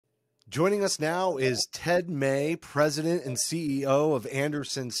Joining us now is Ted May, President and CEO of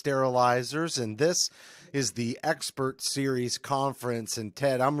Andersen Sterilizers, and this is the Expert Series Conference. And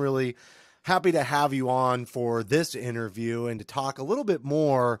Ted, I'm really happy to have you on for this interview and to talk a little bit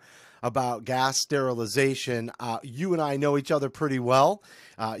more about gas sterilization. You and I know each other pretty well.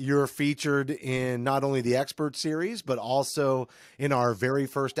 You're featured in not only the Expert Series, but also in our very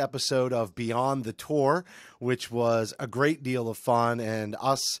first episode of Beyond the Tour, which was a great deal of fun. And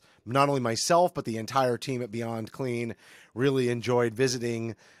us, not only myself, but the entire team at Beyond Clean really enjoyed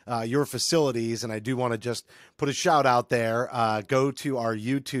visiting your facilities. And I do want to just put a shout out there. Go to our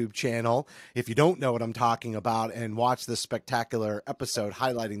YouTube channel if you don't know what I'm talking about and watch this spectacular episode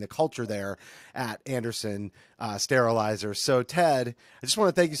highlighting the culture there at Andersen Sterilizers. So Ted, I just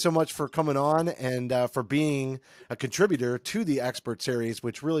want to thank you so much for coming on and for being a contributor to the Expert Series,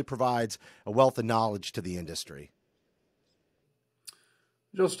 which really provides a wealth of knowledge to the industry.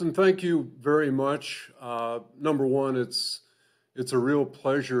 Justin, thank you very much. Number one, it's a real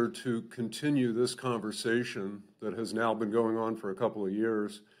pleasure to continue this conversation that has now been going on for a couple of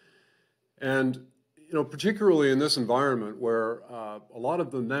years. And, you know, particularly in this environment where a lot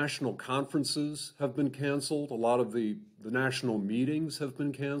of the national conferences have been canceled, a lot of the national meetings have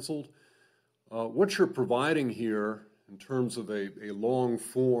been canceled, what you're providing here in terms of a long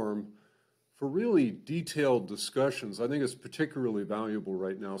form for really detailed discussions, I think is particularly valuable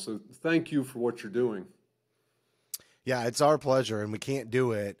right now. So thank you for what you're doing. Yeah, it's our pleasure, and we can't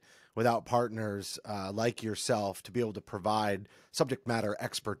do it without partners like yourself to be able to provide subject matter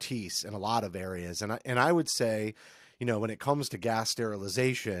expertise in a lot of areas. And I would say, you know, when it comes to gas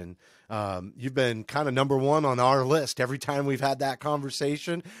sterilization, you've been kind of number one on our list. Every time we've had that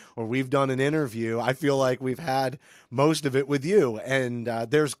conversation or we've done an interview, I feel like we've had most of it with you. And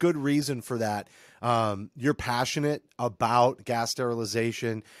there's good reason for that. You're passionate about gas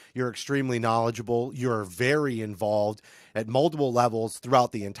sterilization. You're extremely knowledgeable. You're very involved at multiple levels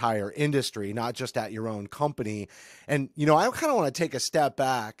throughout the entire industry, not just at your own company. And, you know, I kind of want to take a step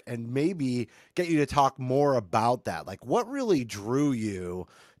back and maybe get you to talk more about that. Like, what really drew you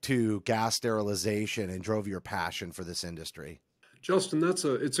to gas sterilization and drove your passion for this industry? Justin, it's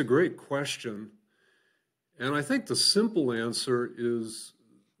a great question. And I think the simple answer is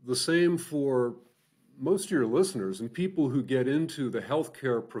the same for most of your listeners and people who get into the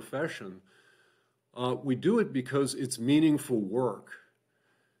healthcare profession. We do it because it's meaningful work.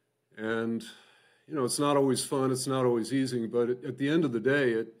 And, you know, it's not always fun, it's not always easy, but at the end of the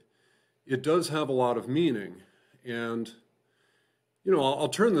day, it does have a lot of meaning. And, you know, I'll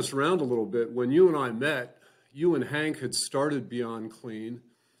turn this around a little bit. When you and I met, you and Hank had started Beyond Clean.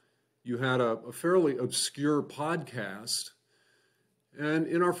 You had a fairly obscure podcast. And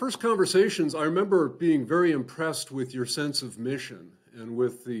in our first conversations, I remember being very impressed with your sense of mission and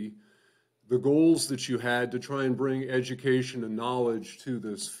with the goals that you had to try and bring education and knowledge to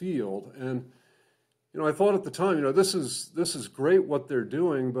this field. And, you know, I thought at the time, you know, this is great what they're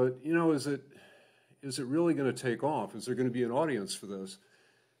doing, but, you know, is it really going to take off? Is there going to be an audience for this?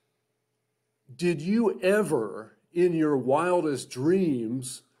 Did you ever, in your wildest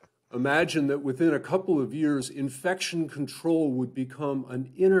dreams, imagine that within a couple of years, infection control would become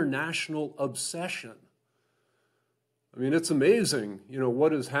an international obsession? I mean, it's amazing, you know,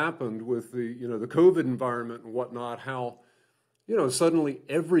 what has happened with the COVID environment and whatnot, how, you know, suddenly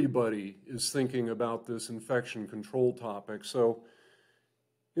everybody is thinking about this infection control topic. So,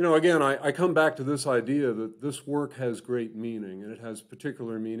 you know, again, I come back to this idea that this work has great meaning, and it has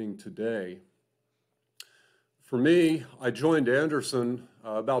particular meaning today. For me, I joined Andersen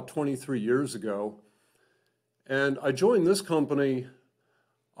about 23 years ago, and I joined this company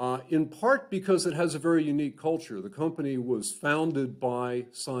in part because it has a very unique culture. The company was founded by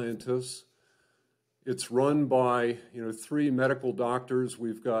scientists. It's run by, you know, 3 medical doctors.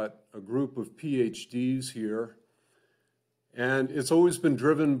 We've got a group of PhDs here. And it's always been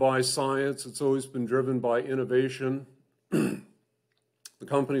driven by science. It's always been driven by innovation. The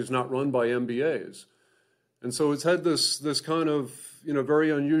company is not run by MBAs. And so it's had this kind of, you know,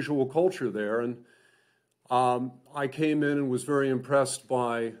 very unusual culture there. And I came in and was very impressed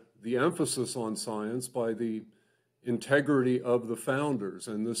by the emphasis on science, by the integrity of the founders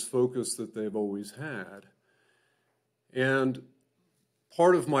and this focus that they've always had. And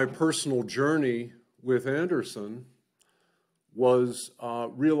part of my personal journey with Andersen was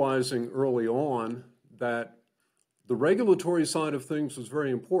realizing early on that the regulatory side of things was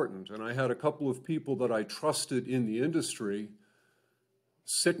very important. And I had a couple of people that I trusted in the industry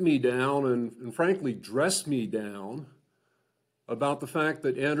sit me down and frankly dress me down about the fact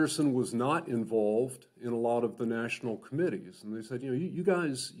that Andersen was not involved in a lot of the national committees. And they said, you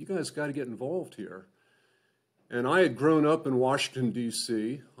guys got to get involved here. And I had grown up in Washington,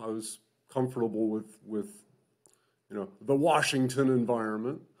 D.C. I was comfortable with the Washington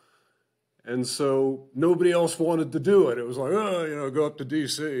environment. And so nobody else wanted to do it. It was like, go up to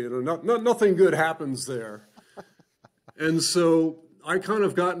D.C. Nothing good happens there. And so I kind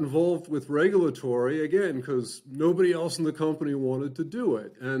of got involved with regulatory, again, because nobody else in the company wanted to do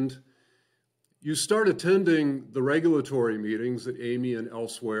it. And you start attending the regulatory meetings at Amy and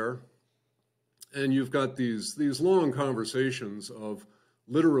elsewhere, and you've got these long conversations of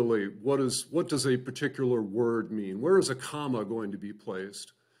literally what does a particular word mean? Where is a comma going to be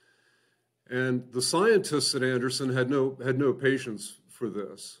placed? And the scientists at Andersen had no patience for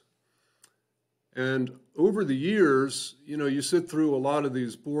this. And over the years, you sit through a lot of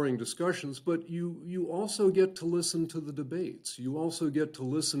these boring discussions, but you also get to listen to the debates. You also get to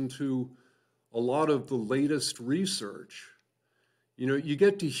listen to a lot of the latest research. You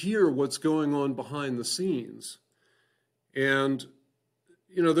get to hear what's going on behind the scenes. And,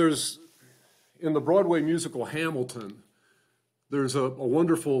 there's, in the Broadway musical Hamilton, there's a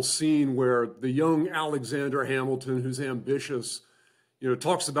wonderful scene where the young Alexander Hamilton, who's ambitious,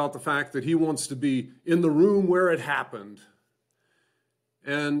 talks about the fact that he wants to be in the room where it happened.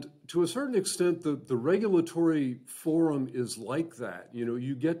 And to a certain extent, the regulatory forum is like that.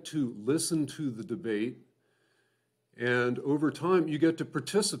 You get to listen to the debate, and over time, you get to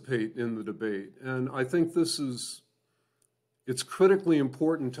participate in the debate. And I think it's critically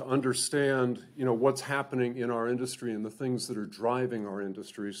important to understand, what's happening in our industry and the things that are driving our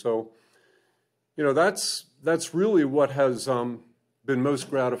industry. So, that's really what has been most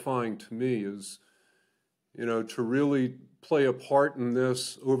gratifying to me is, to really play a part in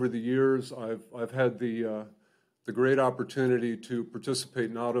this over the years. I've had the great opportunity to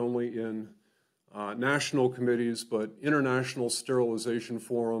participate not only in national committees, but international sterilization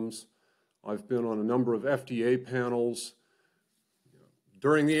forums. I've been on a number of FDA panels.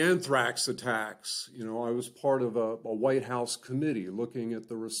 During the anthrax attacks, I was part of a White House committee looking at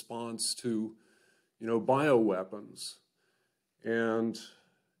the response to, bioweapons. And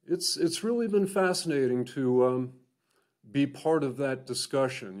it's really been fascinating to be part of that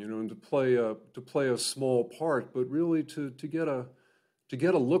discussion, and to play a small part, but really to get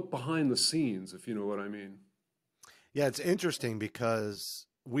a look behind the scenes, if you know what I mean. Yeah, it's interesting because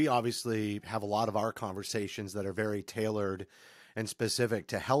we obviously have a lot of our conversations that are very tailored and specific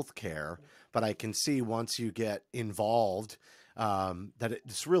to healthcare, but I can see once you get involved that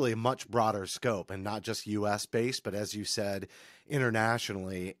it's really a much broader scope and not just U.S. based, but as you said,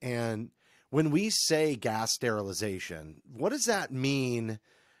 internationally. And when we say gas sterilization, what does that mean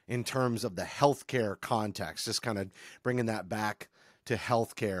in terms of the healthcare context? Just kind of bringing that back to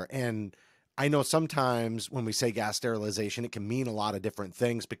healthcare. And I know sometimes when we say gas sterilization, it can mean a lot of different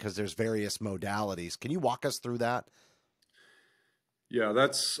things because there's various modalities. Can you walk us through that? Yeah,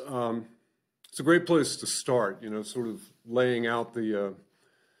 it's a great place to start, sort of laying out the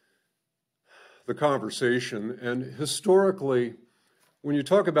conversation. And historically, when you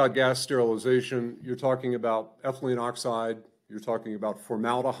talk about gas sterilization, you're talking about ethylene oxide, you're talking about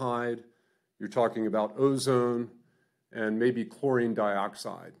formaldehyde, you're talking about ozone, and maybe chlorine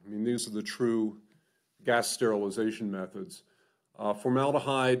dioxide. I mean, these are the true gas sterilization methods.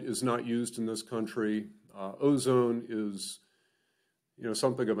 Formaldehyde is not used in this country. Ozone is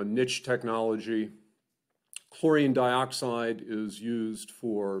something of a niche technology. Chlorine dioxide is used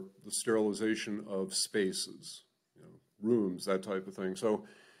for the sterilization of spaces, rooms, that type of thing. So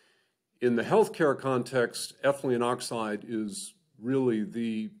in the healthcare context, ethylene oxide is really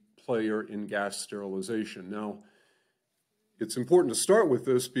the player in gas sterilization. Now, it's important to start with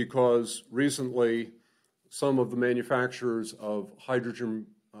this because recently some of the manufacturers of hydrogen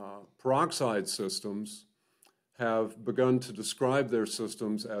peroxide systems have begun to describe their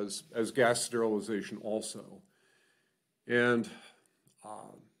systems as gas sterilization also. And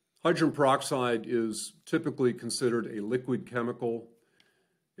hydrogen peroxide is typically considered a liquid chemical.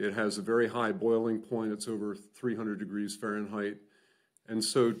 It has a very high boiling point. It's over 300 degrees Fahrenheit. And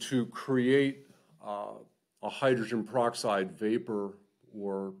so to create a hydrogen peroxide vapor,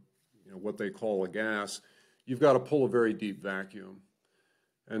 or what they call a gas, you've got to pull a very deep vacuum.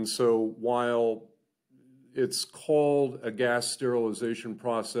 And so while it's called a gas sterilization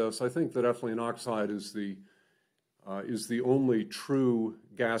process, I think that ethylene oxide is the only true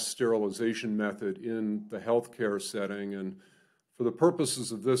gas sterilization method in the healthcare setting. And for the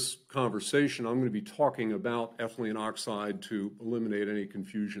purposes of this conversation, I'm going to be talking about ethylene oxide to eliminate any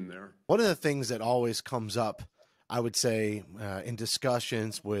confusion there. One of the things that always comes up I would say in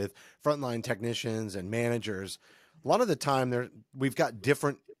discussions with frontline technicians and managers, a lot of the time we've got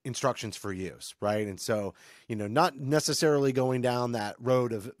different instructions for use, right? And so, not necessarily going down that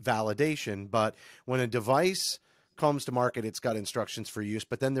road of validation, but when a device comes to market, it's got instructions for use,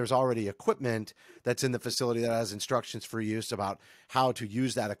 but then there's already equipment that's in the facility that has instructions for use about how to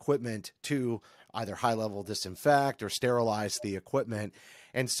use that equipment to either high-level disinfect or sterilize the equipment.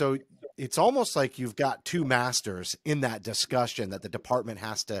 And so it's almost like you've got two masters in that discussion that the department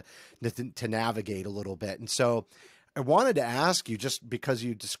has to navigate a little bit. And so I wanted to ask you, just because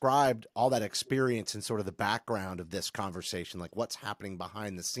you described all that experience and sort of the background of this conversation, like what's happening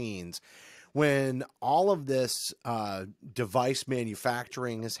behind the scenes, when all of this device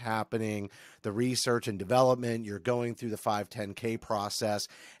manufacturing is happening, the research and development, you're going through the 510K process,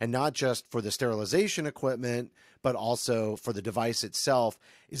 and not just for the sterilization equipment, but also for the device itself.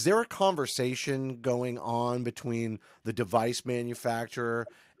 Is there a conversation going on between the device manufacturer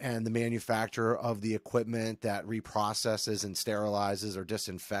and the manufacturer of the equipment that reprocesses and sterilizes or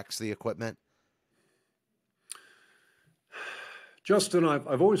disinfects the equipment? Justin,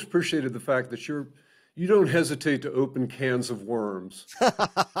 I've always appreciated the fact that you don't hesitate to open cans of worms.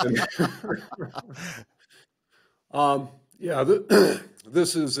 Yeah,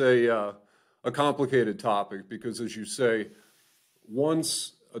 this is a complicated topic because, as you say,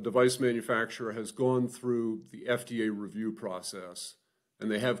 once a device manufacturer has gone through the FDA review process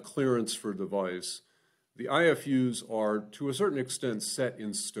and they have clearance for a device, the IFUs are to a certain extent set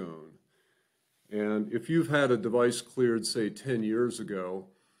in stone. And if you've had a device cleared, say, 10 years ago,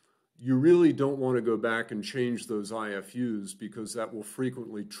 you really don't want to go back and change those IFUs because that will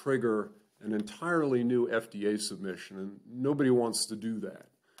frequently trigger an entirely new FDA submission, and nobody wants to do that.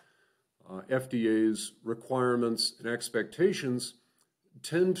 FDA's requirements and expectations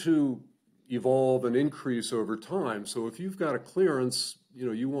tend to evolve and increase over time. So if you've got a clearance,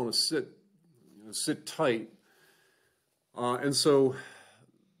 you want to sit tight. And so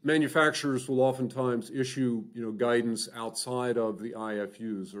manufacturers will oftentimes issue, guidance outside of the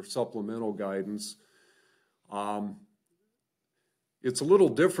IFUs or supplemental guidance. It's a little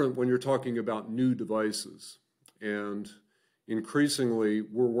different when you're talking about new devices. And increasingly,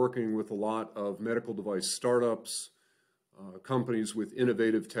 we're working with a lot of medical device startups, companies with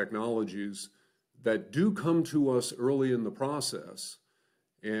innovative technologies that do come to us early in the process.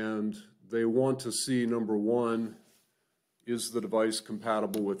 And they want to see, number one, is the device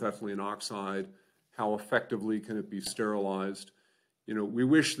compatible with ethylene oxide? How effectively can it be sterilized? We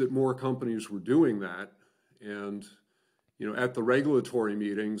wish that more companies were doing that. And, at the regulatory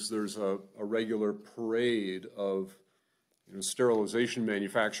meetings, there's a regular parade of sterilization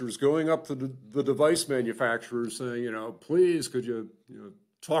manufacturers going up to the device manufacturers saying, please, could you,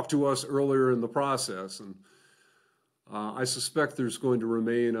 talk to us earlier in the process? And I suspect there's going to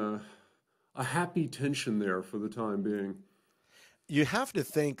remain a happy tension there for the time being. You have to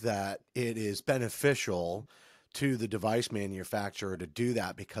think that it is beneficial to the device manufacturer to do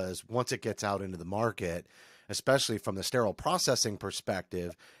that, because once it gets out into the market, especially from the sterile processing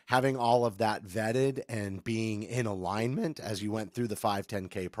perspective, having all of that vetted and being in alignment as you went through the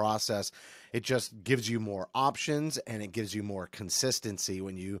 510K process, it just gives you more options and it gives you more consistency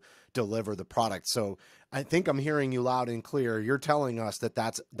when you deliver the product. So I think I'm hearing you loud and clear. You're telling us that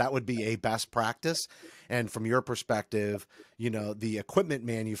that would be a best practice. And from your perspective, the equipment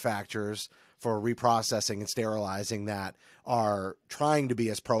manufacturers for reprocessing and sterilizing that are trying to be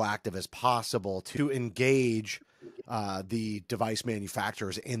as proactive as possible to engage the device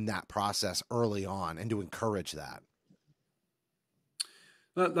manufacturers in that process early on and to encourage that.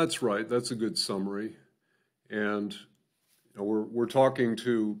 That's right. That's a good summary. And we're talking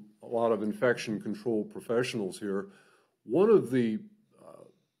to a lot of infection control professionals here. One of the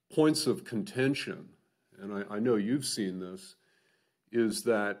points of contention, and I know you've seen this, is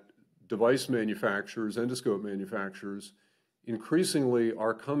that device manufacturers, endoscope manufacturers, increasingly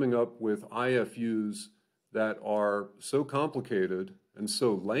are coming up with IFUs that are so complicated and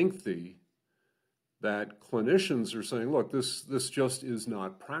so lengthy that clinicians are saying, look, this just is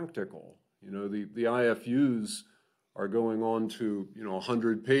not practical. The IFUs are going on to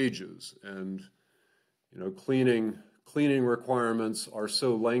 100 pages, and cleaning requirements are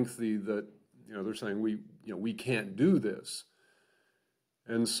so lengthy that they're saying we can't do this.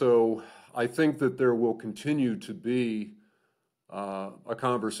 And so I think that there will continue to be a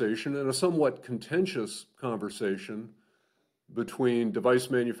conversation, and a somewhat contentious conversation, between device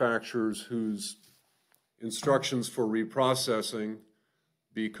manufacturers whose instructions for reprocessing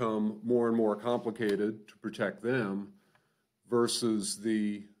become more and more complicated to protect them versus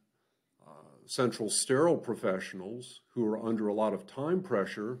the central sterile professionals who are under a lot of time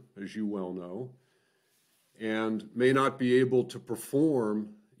pressure, as you well know, and may not be able to perform,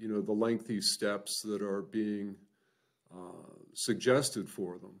 the lengthy steps that are being suggested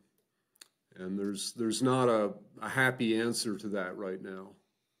for them. And there's not a happy answer to that right now.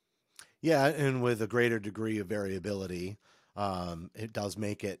 Yeah, and with a greater degree of variability, it does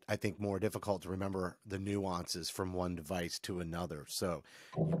make it, I think, more difficult to remember the nuances from one device to another. So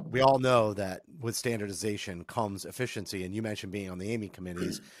we all know that with standardization comes efficiency. And you mentioned being on the AMI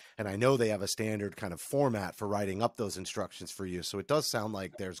committees, and I know they have a standard kind of format for writing up those instructions for you. So it does sound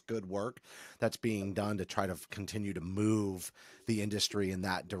like there's good work that's being done to try to continue to move the industry in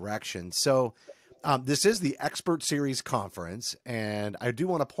that direction. So this is the Expert Series Conference, and I do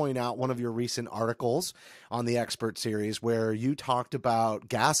want to point out one of your recent articles on the Expert Series where you talked about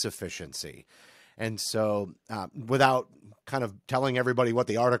gas efficiency. And so without kind of telling everybody what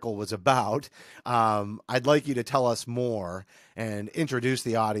the article was about, I'd like you to tell us more and introduce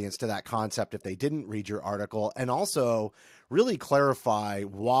the audience to that concept if they didn't read your article, and also really clarify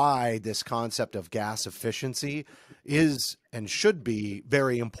why this concept of gas efficiency is and should be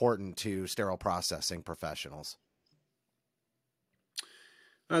very important to sterile processing professionals.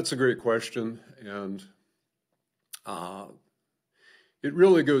 That's a great question, and it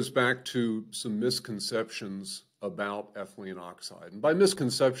really goes back to some misconceptions about ethylene oxide. And by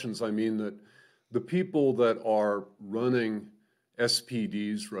misconceptions, I mean that the people that are running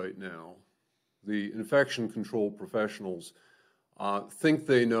SPDs right now, the infection control professionals, think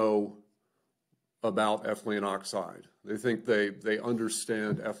they know about ethylene oxide. They think they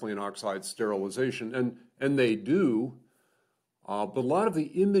understand ethylene oxide sterilization, and they do, but a lot of the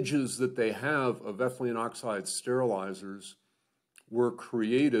images that they have of ethylene oxide sterilizers were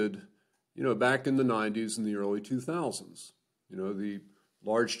created, back in the 90s and the early 2000s. The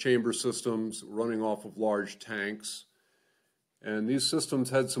large chamber systems running off of large tanks, and these systems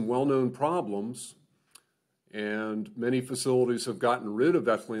had some well-known problems, and many facilities have gotten rid of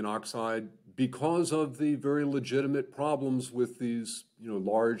ethylene oxide because of the very legitimate problems with these,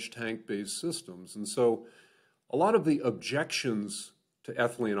 large tank-based systems. And so a lot of the objections to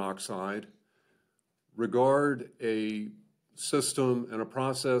ethylene oxide regard a system and a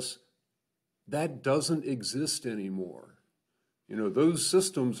process that doesn't exist anymore. Those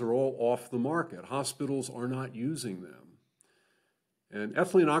systems are all off the market. Hospitals are not using them. And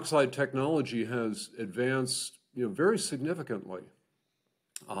ethylene oxide technology has advanced, very significantly.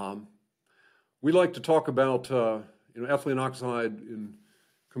 We like to talk about, ethylene oxide and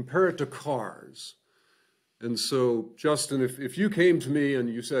compare it to cars. And so, Justin, if you came to me and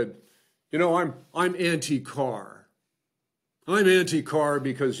you said, I'm anti-car. I'm anti-car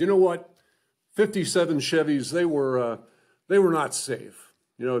because, you know what? 57 Chevys, they were not safe.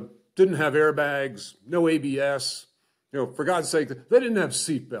 Didn't have airbags, no ABS. For God's sake, they didn't have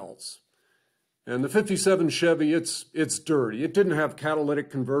seat belts. And the 57 Chevy, it's dirty. It didn't have catalytic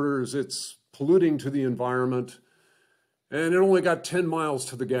converters. It's polluting to the environment. And it only got 10 miles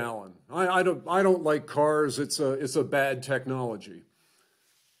to the gallon. I don't like cars. It's a bad technology.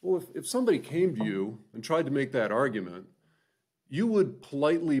 Well, if somebody came to you and tried to make that argument, you would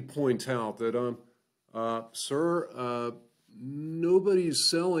politely point out that, sir, nobody's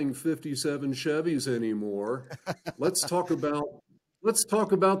selling 57 Chevys anymore. Let's talk about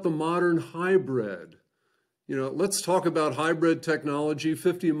the modern hybrid. Let's talk about hybrid technology,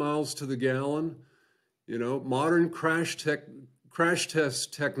 50 miles to the gallon. Modern crash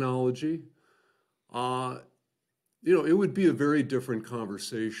test technology. It would be a very different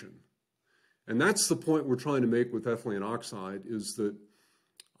conversation. And that's the point we're trying to make with ethylene oxide, is that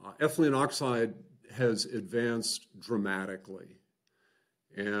ethylene oxide has advanced dramatically.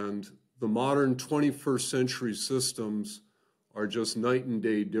 And the modern 21st century systems are just night and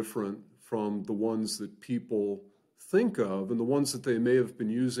day different from the ones that people think of and the ones that they may have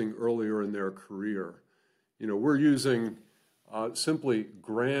been using earlier in their career. We're using simply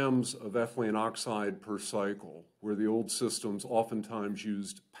grams of ethylene oxide per cycle, where the old systems oftentimes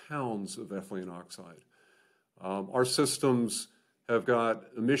used pounds of ethylene oxide. Our systems have got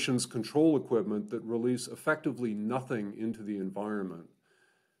emissions control equipment that release effectively nothing into the environment.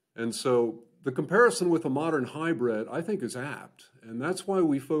 And so the comparison with a modern hybrid, I think, is apt. And that's why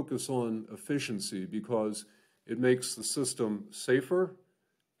we focus on efficiency, because it makes the system safer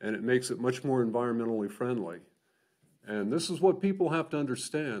and it makes it much more environmentally friendly. And this is what people have to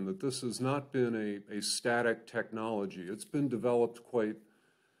understand, that this has not been a static technology. It's been developed quite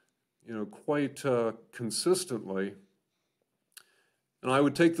consistently. And I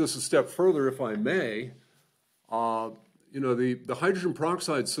would take this a step further, if I may. the hydrogen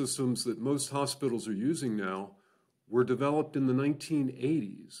peroxide systems that most hospitals are using now were developed in the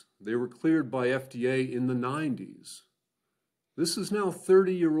 1980s. They were cleared by FDA in the 90s. This is now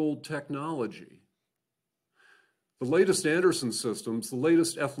 30-year-old technology. The latest Andersen systems, the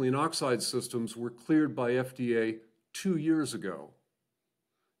latest ethylene oxide systems were cleared by FDA 2 years ago.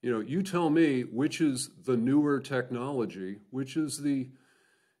 You tell me which is the newer technology, which is the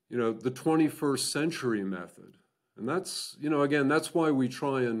 21st century method. And that's, again, that's why we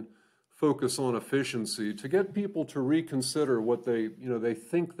try and focus on efficiency, to get people to reconsider what they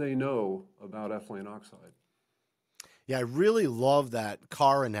think they know about ethylene oxide. Yeah, I really love that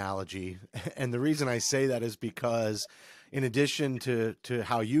car analogy. And the reason I say that is because in addition to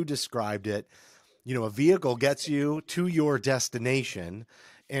how you described it, a vehicle gets you to your destination.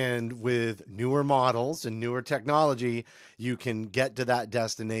 And with newer models and newer technology, you can get to that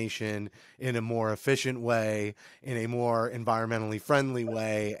destination in a more efficient way, in a more environmentally friendly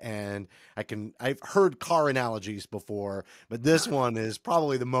way. And I've heard car analogies before, but this one is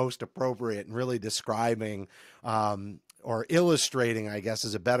probably the most appropriate and really describing or illustrating, I guess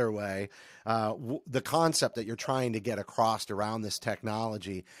is a better way, the concept that you're trying to get across around this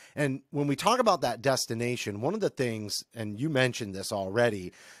technology. And when we talk about that destination, one of the things, and you mentioned this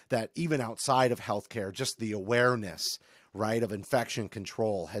already, that even outside of healthcare, just the awareness, right, of infection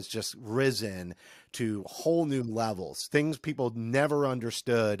control has just risen to whole new levels. Things people never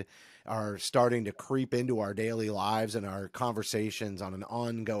understood are starting to creep into our daily lives and our conversations on an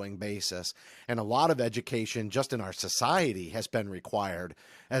ongoing basis. And a lot of education just in our society has been required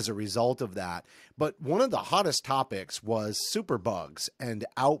as a result of that. But one of the hottest topics was superbugs and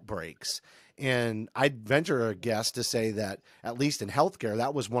outbreaks. And I'd venture a guess to say that, at least in healthcare,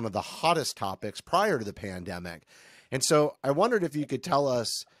 that was one of the hottest topics prior to the pandemic. And so I wondered if you could tell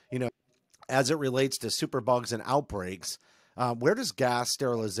us, as it relates to superbugs and outbreaks, where does gas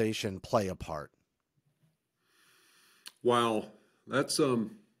sterilization play a part? Wow, that's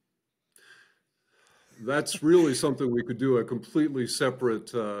really something we could do a completely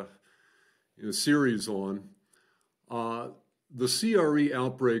separate series on. The CRE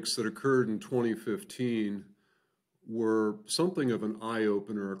outbreaks that occurred in 2015 were something of an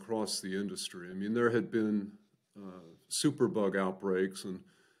eye-opener across the industry. I mean, there had been superbug outbreaks, and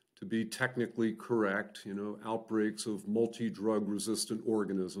to be technically correct, outbreaks of multi-drug resistant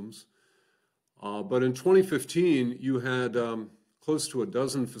organisms. But in 2015, you had close to a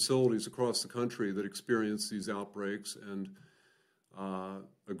dozen facilities across the country that experienced these outbreaks, and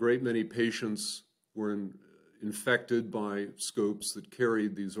a great many patients were infected by scopes that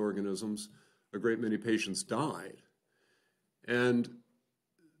carried these organisms. A great many patients died. And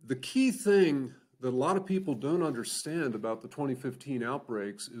the key thing that a lot of people don't understand about the 2015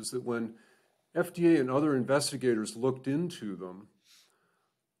 outbreaks is that when FDA and other investigators looked into them,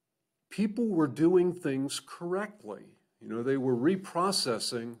 people were doing things correctly. They were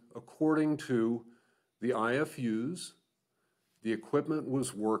reprocessing according to the IFUs, the equipment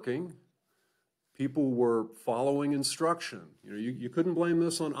was working, people were following instruction. You couldn't blame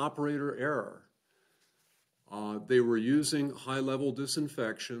this on operator error. They were using high-level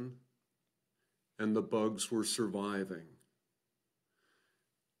disinfection, and the bugs were surviving.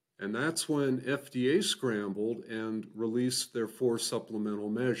 And that's when FDA scrambled and released their 4 supplemental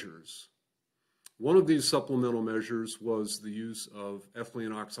measures. One of these supplemental measures was the use of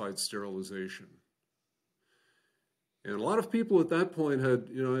ethylene oxide sterilization. And a lot of people at that point had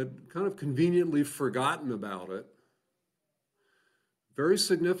kind of conveniently forgotten about it. Very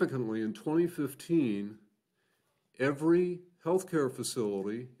significantly, in 2015, every healthcare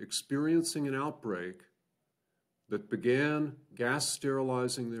facility experiencing an outbreak that began gas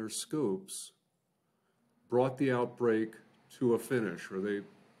sterilizing their scopes brought the outbreak to a finish, or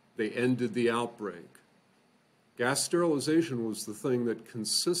they ended the outbreak. Gas sterilization was the thing that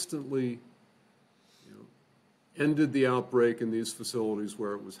consistently ended the outbreak in these facilities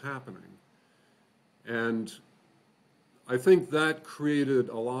where it was happening. And I think that created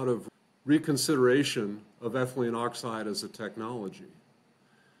a lot of reconsideration of ethylene oxide as a technology.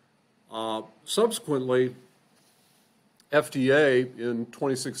 Subsequently, FDA in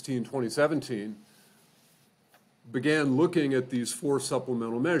 2016, 2017 began looking at these 4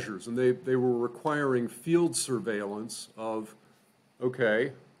 supplemental measures, and they were requiring field surveillance of,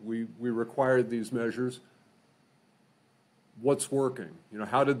 okay, we required these measures, what's working?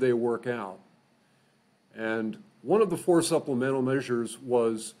 How did they work out? And one of the 4 supplemental measures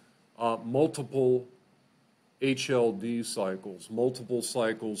was multiple HLD cycles, multiple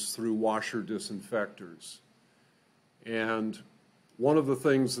cycles through washer disinfectors. And one of the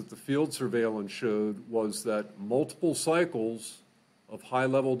things that the field surveillance showed was that multiple cycles of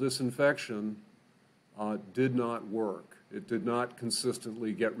high-level disinfection did not work. It did not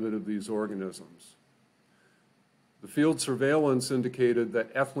consistently get rid of these organisms. The field surveillance indicated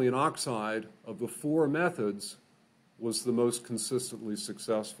that ethylene oxide of the 4 methods was the most consistently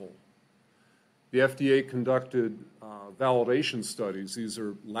successful. The FDA conducted validation studies. These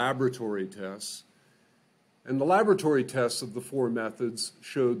are laboratory tests. And the laboratory tests of the 4 methods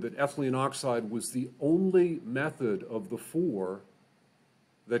showed that ethylene oxide was the only method of the 4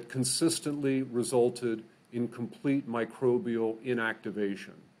 that consistently resulted in complete microbial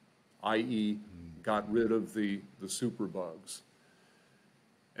inactivation, i.e., got rid of the superbugs.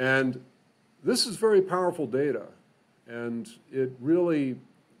 And this is very powerful data. And it really,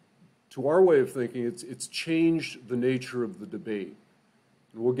 to our way of thinking, it's changed the nature of the debate.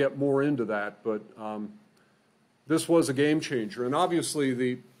 And we'll get more into that, but this was a game changer. And obviously,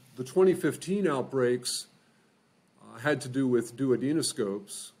 the 2015 outbreaks had to do with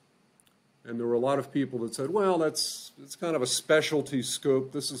duodenoscopes. And there were a lot of people that said, well, it's kind of a specialty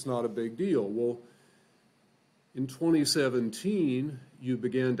scope. This is not a big deal. Well, in 2017, you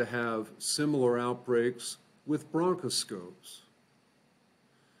began to have similar outbreaks with bronchoscopes.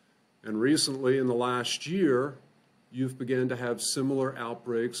 And recently, in the last year, you've begun to have similar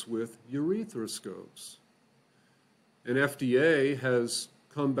outbreaks with urethroscopes. And FDA has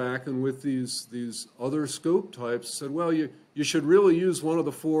come back and with these other scope types said, well, you should really use one of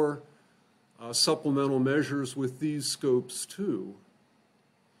the 4 supplemental measures with these scopes too.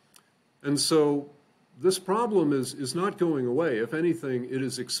 And so this problem is not going away. If anything, it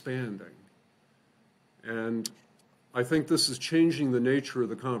is expanding. And I think this is changing the nature of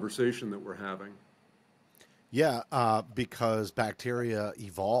the conversation that we're having. Yeah, because bacteria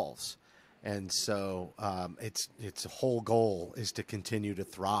evolves. And so its whole goal is to continue to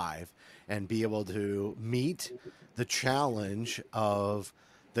thrive and be able to meet the challenge of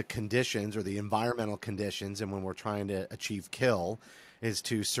the conditions or the environmental conditions. And when we're trying to achieve kill, is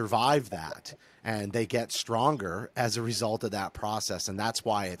to survive that. And they get stronger as a result of that process. And that's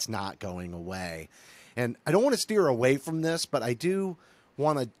why it's not going away. And I don't want to steer away from this, but I do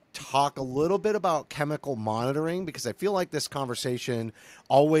want to talk a little bit about chemical monitoring, because I feel like this conversation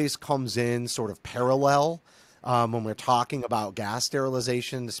always comes in sort of parallel when we're talking about gas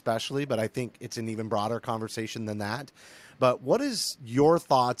sterilization especially, but I think it's an even broader conversation than that. But what is your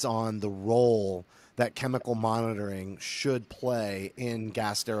thoughts on the role that chemical monitoring should play in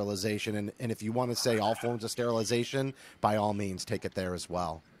gas sterilization? And if you want to say all forms of sterilization, by all means, take it there as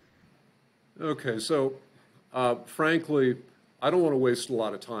well. Okay, so frankly, I don't want to waste a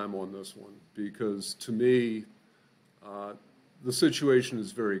lot of time on this one because to me, the situation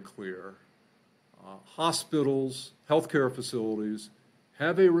is very clear. Hospitals, healthcare facilities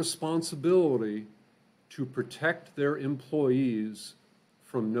have a responsibility to protect their employees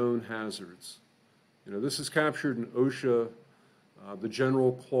from known hazards. You know, this is captured in OSHA, the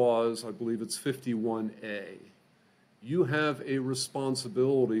general clause, I believe it's 51A. You have a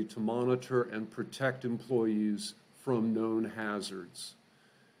responsibility to monitor and protect employees from known hazards.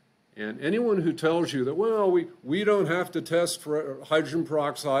 And anyone who tells you that, well, we don't have to test for hydrogen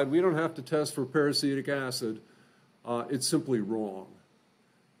peroxide, we don't have to test for peracetic acid, it's simply wrong.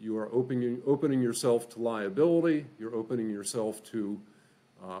 You are opening yourself to liability, you're opening yourself to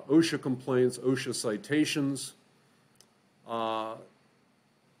OSHA complaints, OSHA citations. Both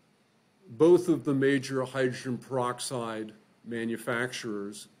of the major hydrogen peroxide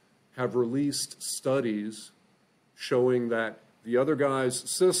manufacturers have released studies showing that the other guy's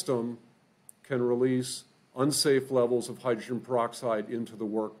system can release unsafe levels of hydrogen peroxide into the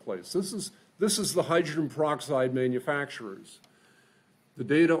workplace. This is the hydrogen peroxide manufacturers. The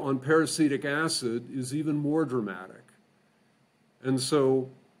data on peracetic acid is even more dramatic. And so,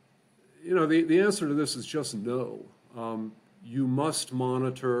 you know, the answer to this is just no. You must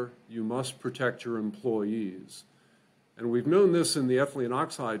monitor, you must protect your employees. And we've known this in the ethylene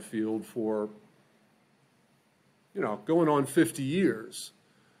oxide field for, you know, going on 50 years.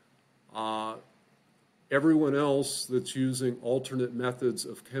 Everyone else that's using alternate methods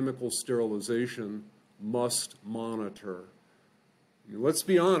of chemical sterilization must monitor. I mean, let's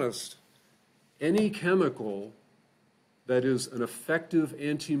be honest, any chemical that is an effective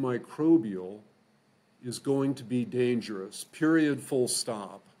antimicrobial is going to be dangerous, period, full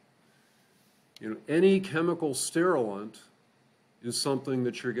stop. You know, any chemical sterilant is something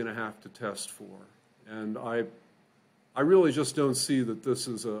that you're going to have to test for. And I really just don't see that this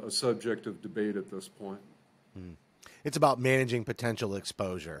is a subject of debate at this point. It's about managing potential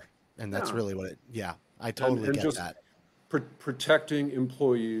exposure. And that's really what I totally get that. protecting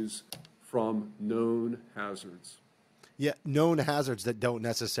employees from known hazards. Yeah, known hazards that don't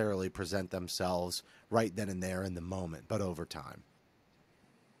necessarily present themselves right then and there in the moment, but over time.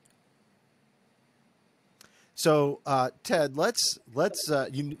 So, Ted,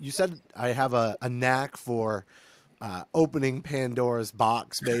 you said I have a knack for opening Pandora's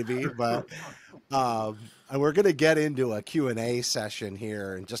box, baby, but we're going to get into a Q&A session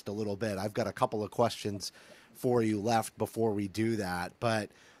here in just a little bit. I've got a couple of questions for you left before we do that, but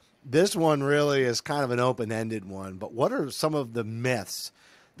this one really is kind of an open-ended one. But what are some of the myths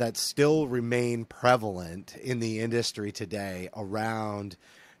that still remain prevalent in the industry today around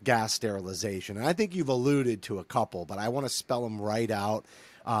gas sterilization? And I think you've alluded to a couple, but I want to spell them right out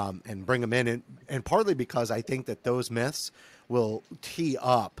and bring them in. And partly because I think that those myths will tee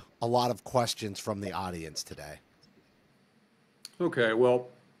up a lot of questions from the audience today. Okay, well,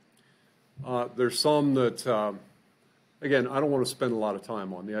 there's some that, again, I don't want to spend a lot of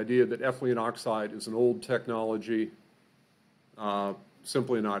time on. The idea that ethylene oxide is an old technology,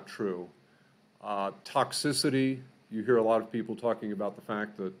 simply not true. Toxicity, you hear a lot of people talking about the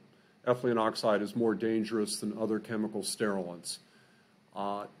fact that ethylene oxide is more dangerous than other chemical sterilants.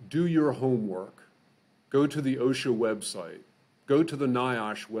 Do your homework. Go to the OSHA website. Go to the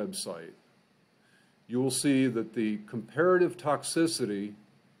NIOSH website. You will see that the comparative toxicity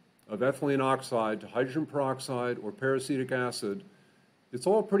of ethylene oxide to hydrogen peroxide or peracetic acid, it's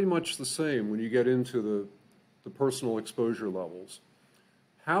all pretty much the same when you get into the personal exposure levels.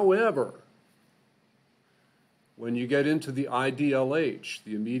 However, when you get into the IDLH,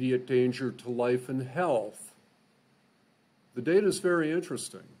 the immediate danger to life and health, the data is very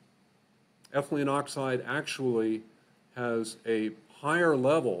interesting. Ethylene oxide actually has a higher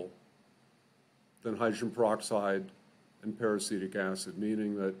level than hydrogen peroxide and peracetic acid,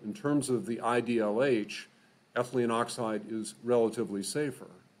 meaning that in terms of the IDLH, ethylene oxide is relatively safer.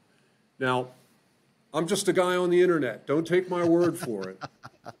 Now, I'm just a guy on the internet. Don't take my word for it.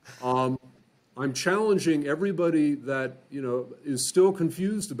 I'm challenging everybody that is still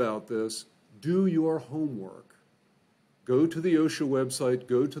confused about this. Do your homework. Go to the OSHA website,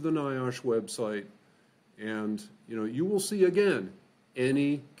 go to the NIOSH website, and you will see again,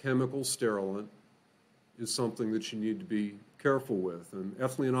 any chemical sterilant is something that you need to be careful with. And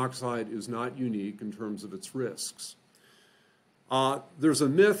ethylene oxide is not unique in terms of its risks. There's a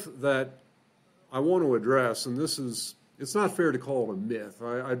myth that I want to address, and it's not fair to call it a myth.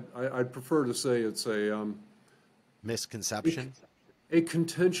 I'd prefer to say it's a misconception, a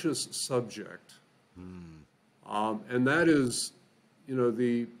contentious subject. And that is,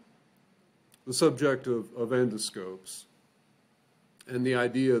 the subject of endoscopes and the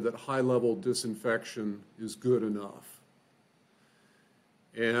idea that high-level disinfection is good enough.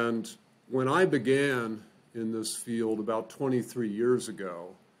 And when I began in this field about 23 years ago,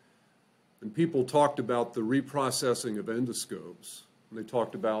 and people talked about the reprocessing of endoscopes, and they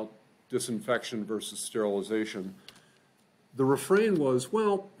talked about disinfection versus sterilization, the refrain was,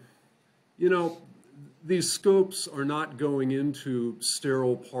 well, these scopes are not going into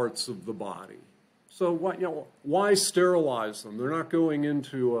sterile parts of the body. So why sterilize them? They're not going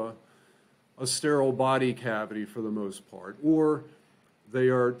into a sterile body cavity for the most part, or they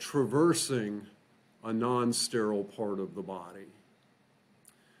are traversing a non-sterile part of the body.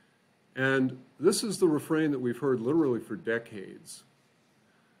 And this is the refrain that we've heard literally for decades.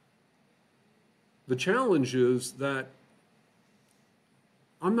 The challenge is that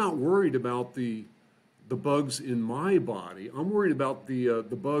I'm not worried about the bugs in my body. I'm worried about the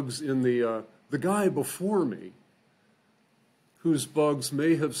bugs in the guy before me, whose bugs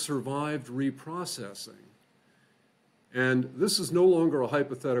may have survived reprocessing. And this is no longer a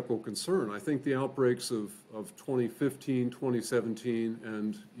hypothetical concern. I think the outbreaks of 2015, 2017,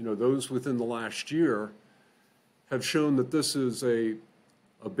 and those within the last year have shown that this is a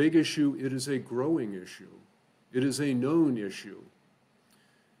big issue. It is a growing issue. It is a known issue.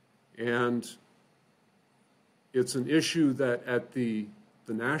 And it's an issue that at the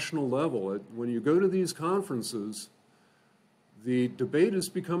national level, when you go to these conferences, the debate is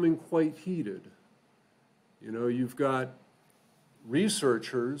becoming quite heated. You've got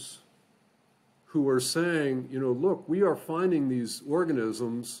researchers who are saying, look, we are finding these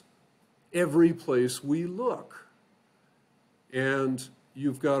organisms every place we look. And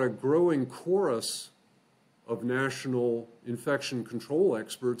you've got a growing chorus of national infection control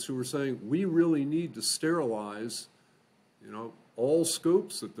experts who are saying, we really need to sterilize, all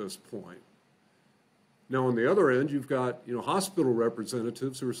scopes at this point. Now, on the other end, you've got, hospital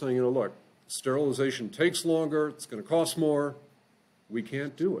representatives who are saying, look, sterilization takes longer, it's going to cost more, we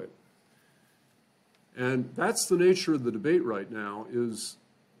can't do it. And that's the nature of the debate right now is,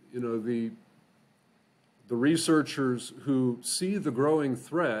 the researchers who see the growing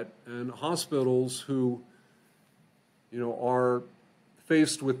threat and hospitals who, are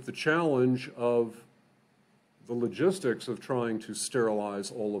faced with the challenge of the logistics of trying to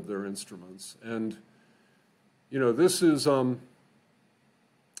sterilize all of their instruments. And, this is a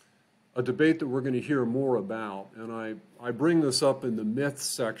debate that we're going to hear more about. And I bring this up in the myths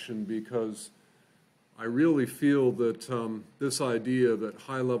section because I really feel that this idea that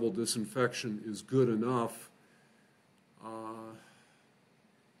high-level disinfection is good enough,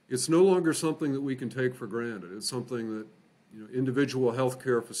 it's no longer something that we can take for granted. It's something that individual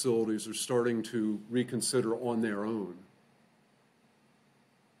healthcare facilities are starting to reconsider on their own.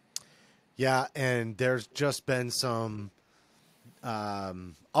 Yeah, and there's just been some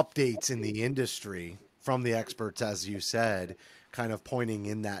updates in the industry from the experts, as you said, kind of pointing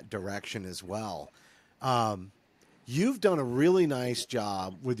in that direction as well. You've done a really nice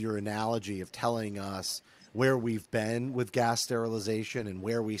job with your analogy of telling us where we've been with gas sterilization and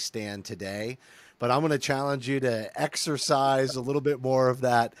where we stand today. But I'm going to challenge you to exercise a little bit more of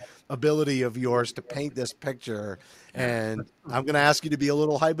that ability of yours to paint this picture. And I'm going to ask you to be a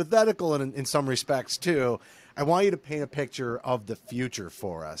little hypothetical in some respects too. I want you to paint a picture of the future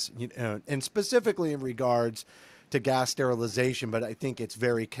for us, and specifically in regards to gas sterilization, but I think it's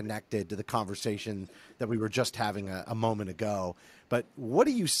very connected to the conversation that we were just having a moment ago. But what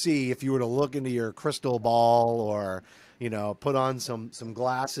do you see if you were to look into your crystal ball or, put on some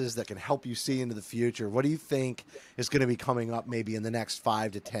glasses that can help you see into the future? What do you think is going to be coming up maybe in the next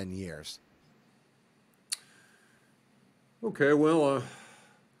 5 to 10 years? Okay, well,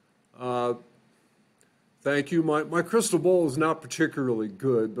 thank you. My crystal ball is not particularly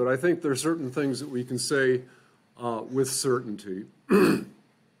good, but I think there are certain things that we can say with certainty.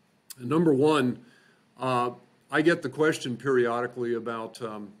 Number one, I get the question periodically about,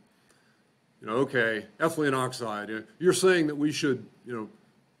 okay, ethylene oxide. You're saying that we should,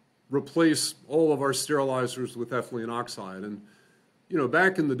 replace all of our sterilizers with ethylene oxide. And,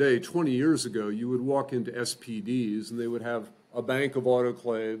 back in the day, 20 years ago, you would walk into SPDs and they would have a bank of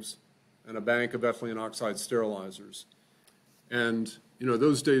autoclaves and a bank of ethylene oxide sterilizers. And,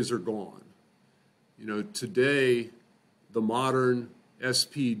 those days are gone. Today, the modern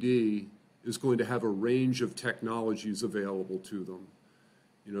SPD is going to have a range of technologies available to them.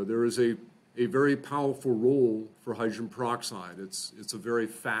 There is a very powerful role for hydrogen peroxide. It's a very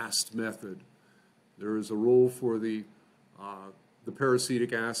fast method. There is a role for the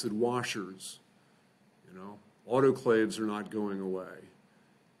peracetic acid washers. Autoclaves are not going away.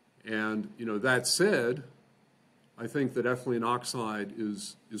 And, that said, I think that ethylene oxide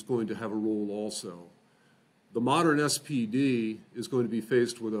is going to have a role also. The modern SPD is going to be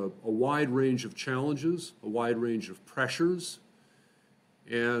faced with a wide range of challenges, a wide range of pressures,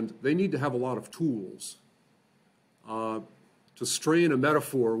 and they need to have a lot of tools. To strain a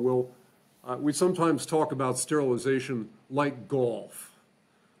metaphor, we sometimes talk about sterilization like golf.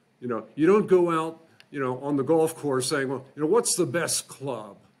 You don't go out, on the golf course saying, well, what's the best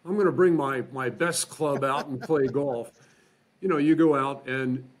club? I'm going to bring my best club out and play golf. You go out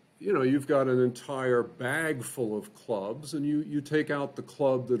and you've got an entire bag full of clubs, and you take out the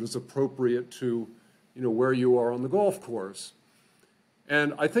club that is appropriate to, where you are on the golf course.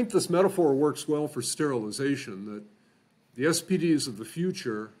 And I think this metaphor works well for sterilization, that the SPDs of the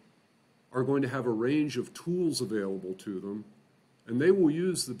future are going to have a range of tools available to them, and they will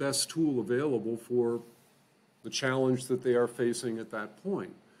use the best tool available for the challenge that they are facing at that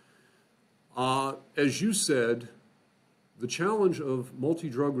point. As you said, the challenge of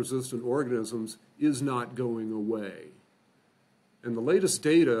multi-drug resistant organisms is not going away. And the latest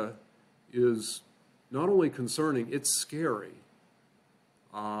data is not only concerning, it's scary.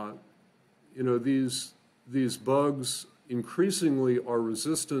 These bugs increasingly are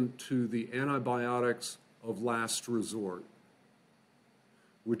resistant to the antibiotics of last resort,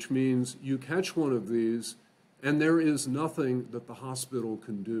 which means you catch one of these and there is nothing that the hospital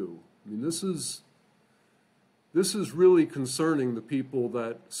can do. I mean, this is really concerning the people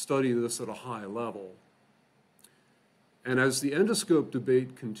that study this at a high level. And as the endoscope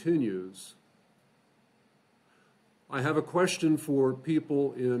debate continues, I have a question for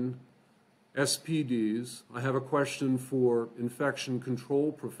people in SPDs. I have a question for infection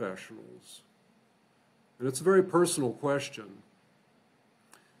control professionals. And it's a very personal question.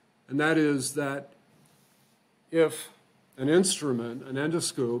 And that is that if an instrument, an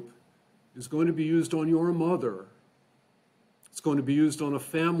endoscope, is going to be used on your mother, it's going to be used on a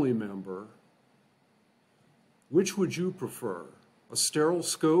family member, which would you prefer? A sterile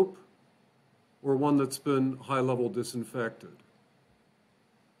scope or one that's been high-level disinfected?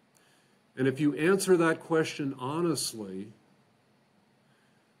 And if you answer that question honestly,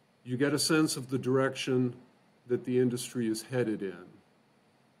 you get a sense of the direction that the industry is headed in.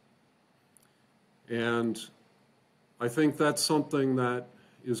 And I think that's something that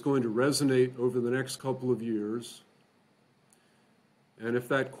is going to resonate over the next couple of years. And if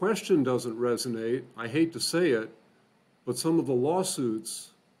that question doesn't resonate, I hate to say it, but some of the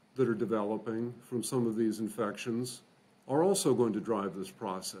lawsuits that are developing from some of these infections are also going to drive this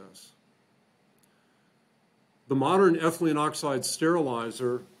process. The modern ethylene oxide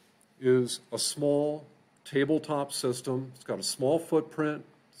sterilizer is a small tabletop system. It's got a small footprint.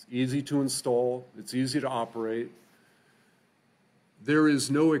 It's easy to install. It's easy to operate. There is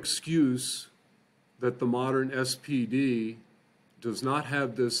no excuse that the modern SPD does not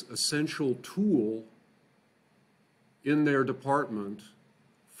have this essential tool in their department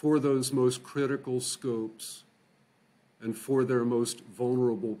for those most critical scopes and for their most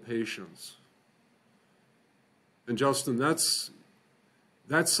vulnerable patients. And Justin, that's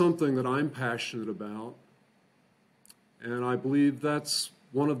something that I'm passionate about, and I believe that's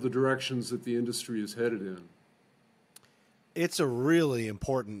one of the directions that the industry is headed in. It's a really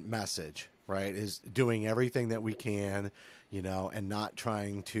important message, right? Is doing everything that we can, and not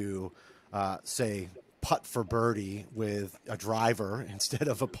trying to say putt for birdie with a driver instead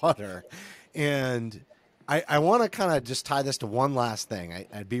of a putter. And I want to kind of just tie this to one last thing.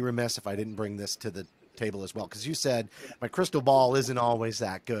 I'd be remiss if I didn't bring this to the table as well, because you said my crystal ball isn't always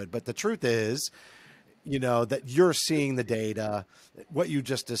that good, but the truth is, that you're seeing the data. What you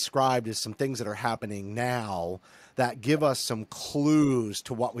just described is some things that are happening now that give us some clues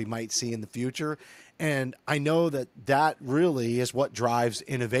to what we might see in the future. And I know that really is what drives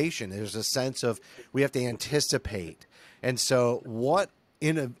innovation. There's a sense of we have to anticipate. And so what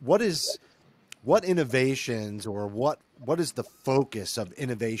innovations, or what is the focus of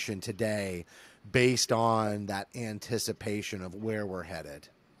innovation today based on that anticipation of where we're headed?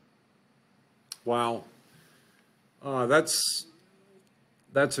 Wow.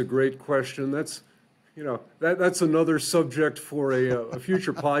 That's a great question. That's another subject for a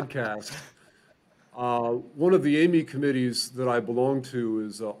future podcast. One of the AMI committees that I belong to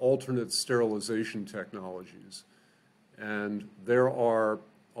is alternate sterilization technologies. And there are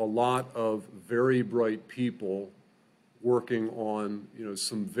a lot of very bright people working on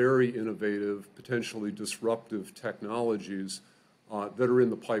some very innovative, potentially disruptive technologies that are in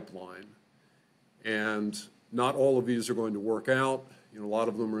the pipeline. And not all of these are going to work out. A lot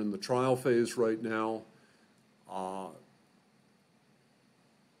of them are in the trial phase right now.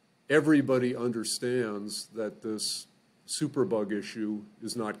 Everybody understands that this superbug issue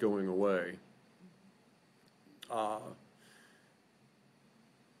is not going away.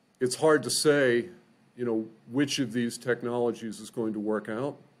 It's hard to say, which of these technologies is going to work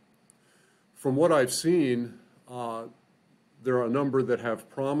out. From what I've seen, there are a number that have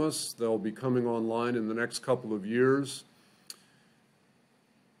promise. They'll be coming online in the next couple of years.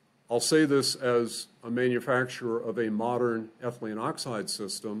 I'll say this as a manufacturer of a modern ethylene oxide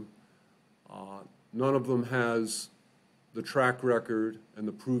system. None of them has the track record and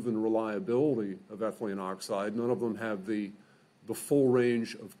the proven reliability of ethylene oxide. None of them have the full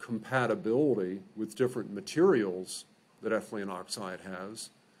range of compatibility with different materials that ethylene oxide has.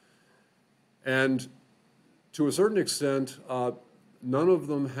 And to a certain extent, none of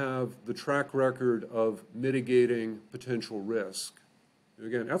them have the track record of mitigating potential risk.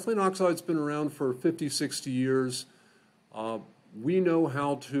 Again, ethylene oxide's been around for 50, 60 years. We know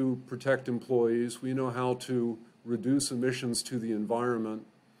how to protect employees. We know how to reduce emissions to the environment.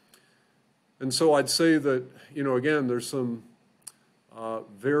 And so I'd say that, again, there's some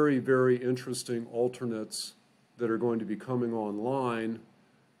very, very interesting alternates that are going to be coming online.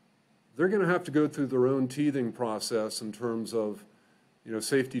 They're going to have to go through their own teething process in terms of,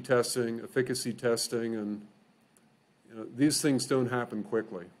 safety testing, efficacy testing, and these things don't happen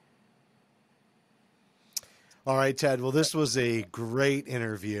quickly. All right, Ted. Well, this was a great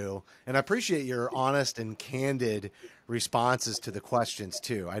interview, and I appreciate your honest and candid responses to the questions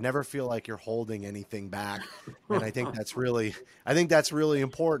too. I never feel like you're holding anything back, and I think that's really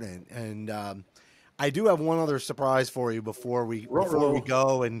important. And I do have one other surprise for you before we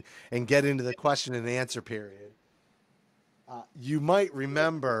go and get into the question and answer period. You might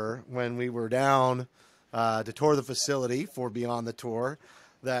remember when we were down to tour the facility for Beyond the Tour,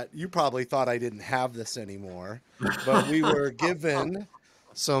 that you probably thought I didn't have this anymore, but we were given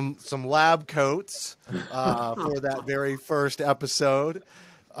some lab coats for that very first episode.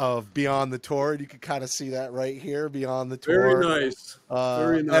 of Beyond the Tour. And you can kind of see that right here, Beyond the Very Tour. nice.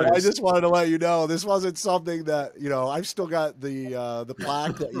 Very nice. And I just wanted to let you know, this wasn't something that, you know, I've still got the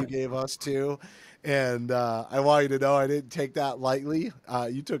plaque that you gave us too. And I want you to know I didn't take that lightly.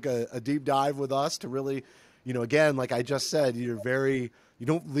 You took a deep dive with us to really, you know, again, like I just said, you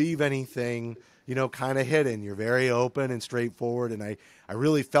don't leave anything, you know, kind of hidden. You're very open and straightforward. And I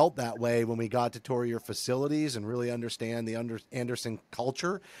really felt that way when we got to tour your facilities and really understand the Andersen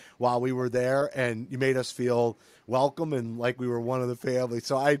culture while we were there. And you made us feel welcome and like we were one of the family.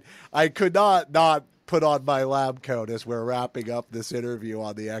 So I could not put on my lab coat as we're wrapping up this interview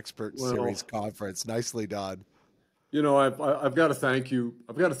on the Expert Series conference. Nicely done. You know, I've got to thank you.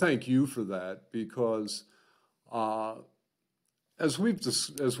 I've got to thank you for that because, as we've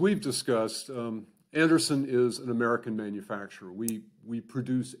discussed, Andersen is an American manufacturer. We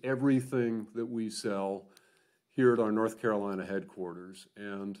produce everything that we sell here at our North Carolina headquarters,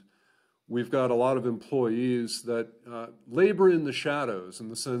 and we've got a lot of employees that labor in the shadows in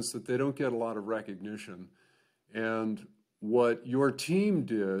the sense that they don't get a lot of recognition. And what your team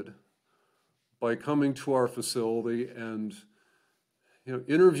did by coming to our facility and, you know,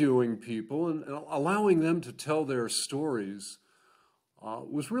 interviewing people and allowing them to tell their stories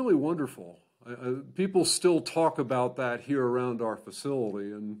was really wonderful. People still talk about that here around our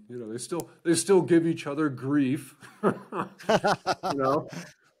facility, and you know they still give each other grief. You know.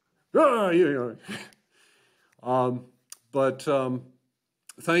 But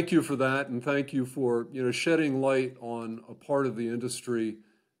thank you for that, and thank you for, you know, shedding light on a part of the industry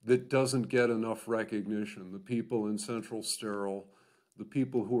that doesn't get enough recognition. The people in Central Sterile, the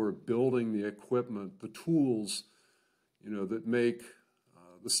people who are building the equipment, the tools, you know, that make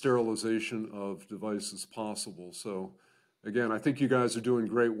the sterilization of devices possible. So, again, I think you guys are doing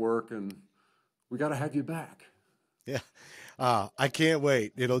great work, and we got to have you back. Yeah. I can't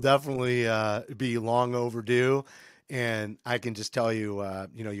wait. It'll definitely be long overdue. And I can just tell you,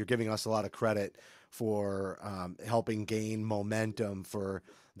 you know, you're giving us a lot of credit for helping gain momentum for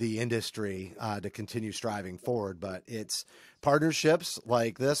the industry to continue striving forward. But it's partnerships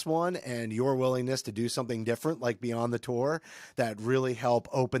like this one and your willingness to do something different like Beyond the Tour that really help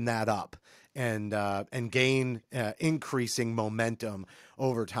open that up and gain increasing momentum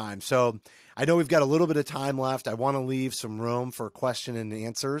over time. So I know we've got a little bit of time left. I want to leave some room for question and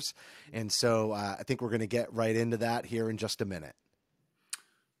answers. And so I think we're going to get right into that here in just a minute.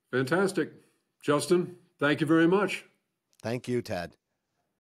 Fantastic. Justin, thank you very much. Thank you, Ted.